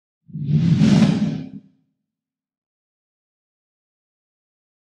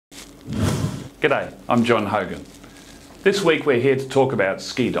G'day, I'm John Hogan. This week we're here to talk about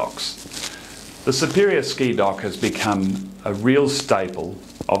ski docks. The Superior ski dock has become a real staple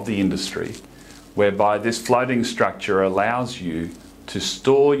of the industry, whereby this floating structure allows you to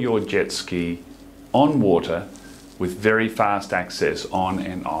store your jet ski on water with very fast access on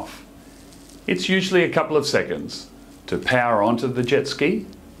and off. It's usually a couple of seconds to power onto the jet ski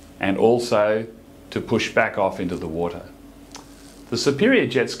and also to push back off into the water. The Superior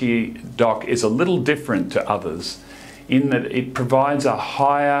jet ski dock is a little different to others in that it provides a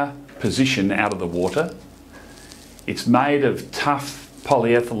higher position out of the water. It's made of tough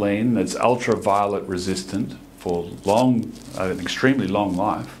polyethylene that's ultraviolet resistant for an extremely long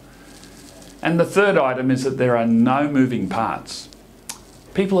life. And the third item is that there are no moving parts.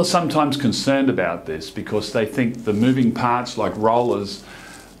 People are sometimes concerned about this because they think the moving parts like rollers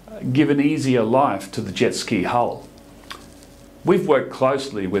give an easier life to the jet ski hull. We've worked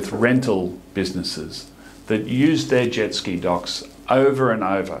closely with rental businesses that use their jet ski docks over and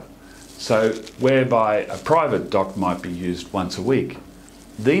over. So whereby a private dock might be used once a week,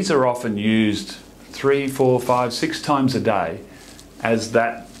 these are often used 3, 4, 5, 6 times a day as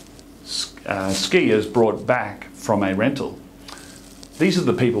that ski is brought back from a rental. These are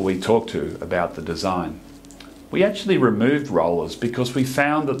the people we talk to about the design. We actually removed rollers because we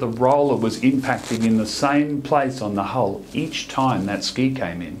found that the roller was impacting in the same place on the hull each time that ski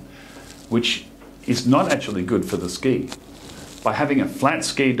came in, which is not actually good for the ski. By having a flat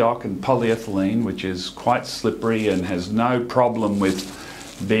ski dock and polyethylene, which is quite slippery and has no problem with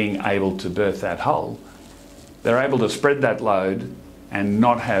being able to berth that hull, they're able to spread that load and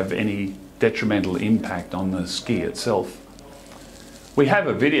not have any detrimental impact on the ski itself. We have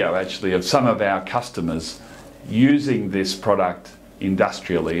a video actually of some of our customers using this product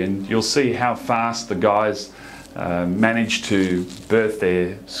industrially, and you'll see how fast the guys manage to berth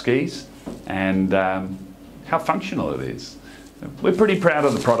their skis and how functional it is. We're pretty proud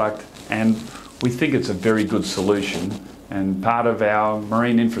of the product and we think it's a very good solution and part of our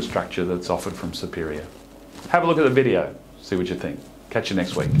marine infrastructure that's offered from Superior. Have a look at the video, see what you think. Catch you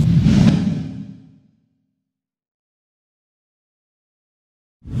next week.